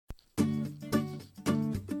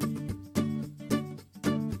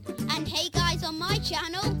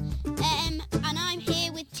channel, and I'm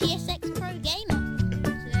here with tsxprogmr.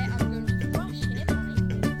 Today I'm going to crush him on a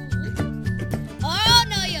pool. Oh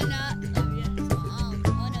no, you're not. Oh yes.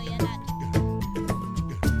 Oh no, you're not.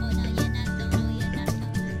 Oh no, you're not. Oh no, you're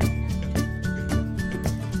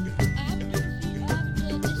not.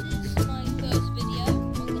 This is my first video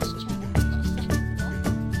on this channel. Got a second one.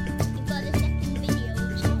 You've got a second video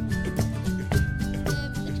channel. Which one? Yeah, I'm going to do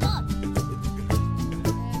a bit of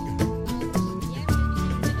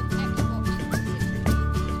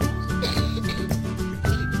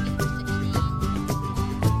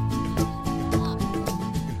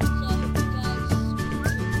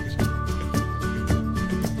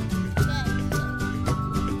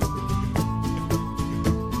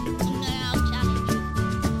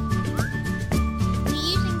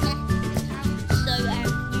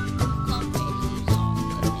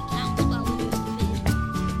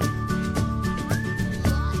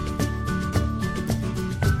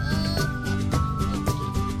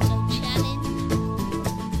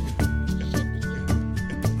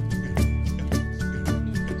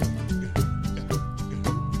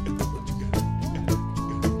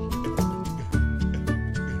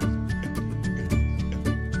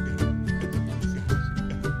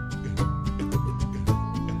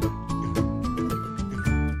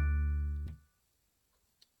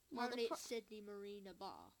Apparently it's Sydney Marina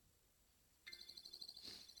Bar.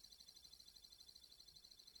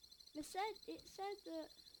 It said that.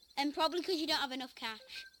 And probably because you don't have enough cash.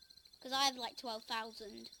 Because I have like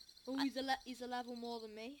 12,000. Oh, he's a level more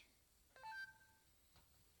than me.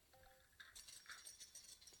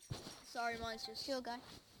 Sorry, mine's just Sure, guy.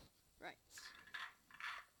 right.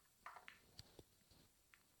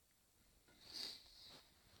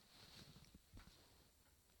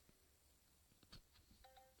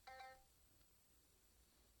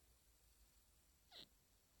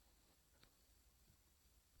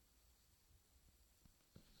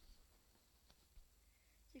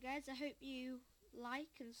 So guys, I hope you like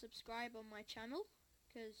and subscribe on my channel,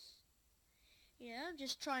 because, you know, I'm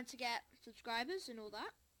just trying to get subscribers and all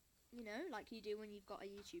that, you know, like you do when you've got a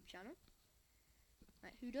YouTube channel.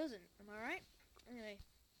 Like, who doesn't? Am I right? Anyway,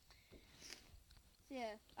 so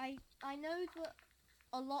yeah, I know that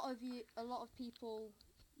a lot of people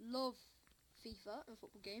love FIFA and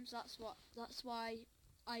football games. That's why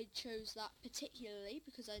I chose that particularly,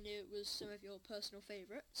 because I knew it was some of your personal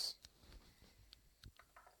favourites.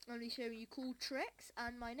 I'm going to be showing you cool tricks,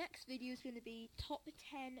 and my next video is going to be top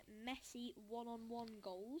 10 messy one-on-one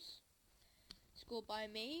goals scored by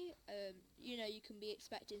me. You know, you can be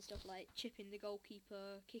expecting stuff like chipping the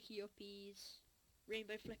goalkeeper, kicky-uppies,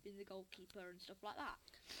 rainbow flipping the goalkeeper and stuff like that.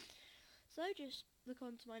 So just look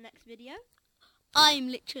on to my next video. I'm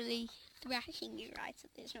literally thrashing you right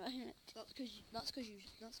at this moment. That's because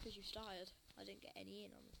you started. I didn't get any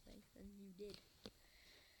in on the thing, and you did.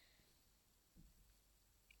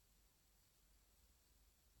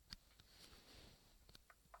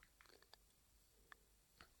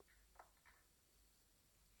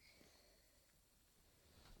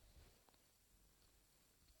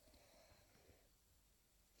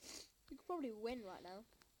 You could probably win right now.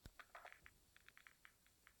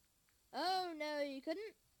 Oh no, you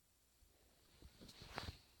couldn't?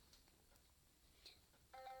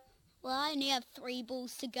 Well, I only have 3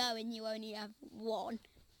 balls to go and you only have 1.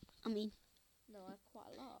 I mean... No, I have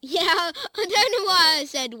quite a lot. Yeah, I don't know why I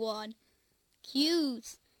said 1.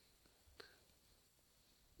 Queues.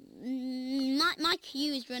 My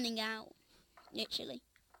queue is running out. Literally.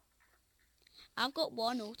 I've got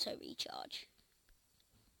 1 auto recharge.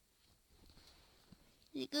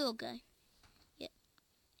 Is it good or go? Yeah.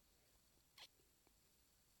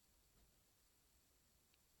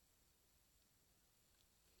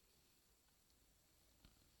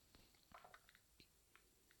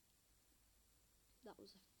 That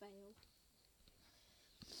was a fail.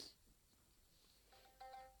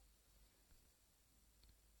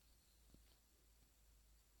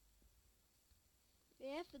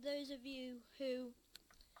 Yeah, for those of you who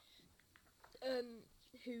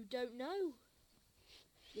don't know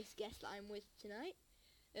this guest that I'm with tonight,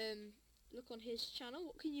 look on his channel.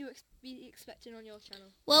 What can you be expecting on your channel?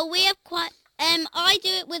 Well, we have quite... I do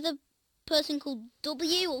it with a person called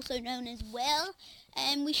W, also known as Will.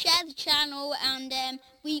 We share the channel, and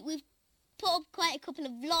we've put up quite a couple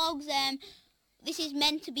of vlogs. This is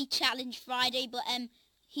meant to be Challenge Friday, but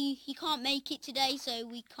he can't make it today, so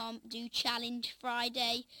we can't do Challenge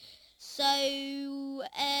Friday. So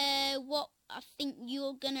what I think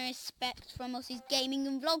you're gonna expect from us is gaming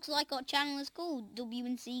and vlogs, like our channel is called,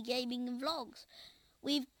 W&C Gaming and Vlogs.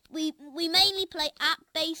 We mainly play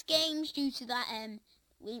app-based games due to that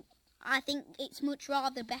we I think it's much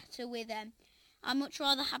rather better with I'd much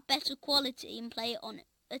rather have better quality and play it on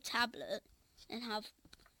a tablet and have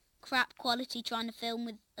crap quality trying to film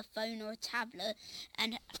with a phone or a tablet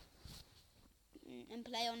and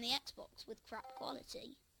play on the Xbox with crap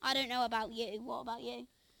quality. I don't know about you. What about you?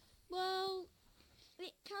 Well,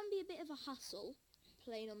 it can be a bit of a hassle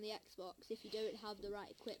playing on the Xbox if you don't have the right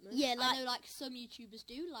equipment. Yeah, I know like some YouTubers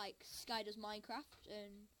do, like Sky does Minecraft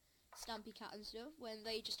and Stampy Cat and stuff, when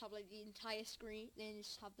they just have like the entire screen, they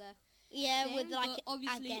just have their thing. with like but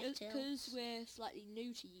obviously because because we're slightly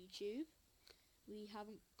new to YouTube, we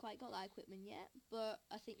haven't quite got that equipment yet, but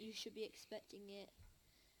I think you should be expecting it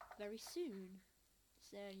very soon.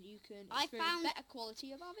 So you can experience better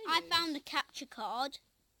quality of our videos. I found a capture card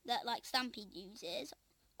that like Stampy uses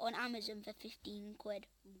on Amazon for 15 quid.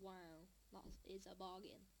 Wow, that is a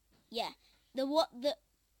bargain. Yeah.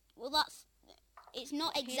 It's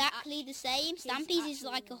not exactly the same. Stampy's is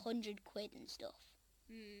like 100 quid and stuff.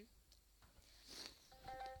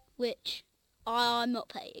 Which I'm not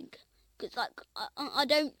paying. Because like I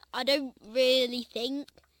don't really think.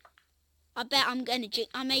 I bet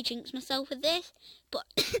I may jinx myself with this, but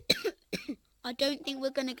I don't think we're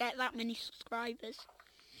gonna get that many subscribers.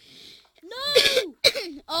 No!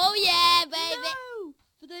 Oh yeah, baby. No!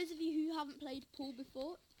 For those of you who haven't played pool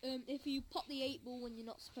before, if you pop the 8 ball when you're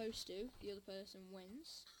not supposed to, the other person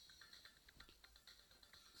wins.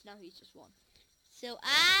 So now he's just won. So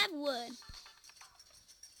I've won.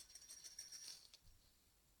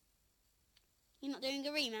 You're not doing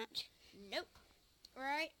a rematch? Nope.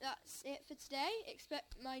 Right, that's it for today.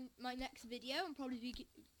 Expect my next video. I'm probably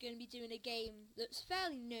going to be doing a game that's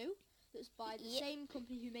fairly new. That's by the same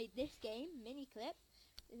company who made this game, Miniclip,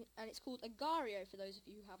 and it's called Agario for those of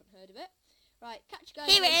you who haven't heard of it. Right, catch you guys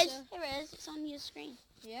later. Here it is. It's on your screen.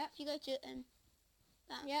 Yeah. If you go to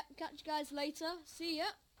that. Yeah, catch you guys later. See ya.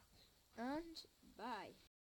 And bye.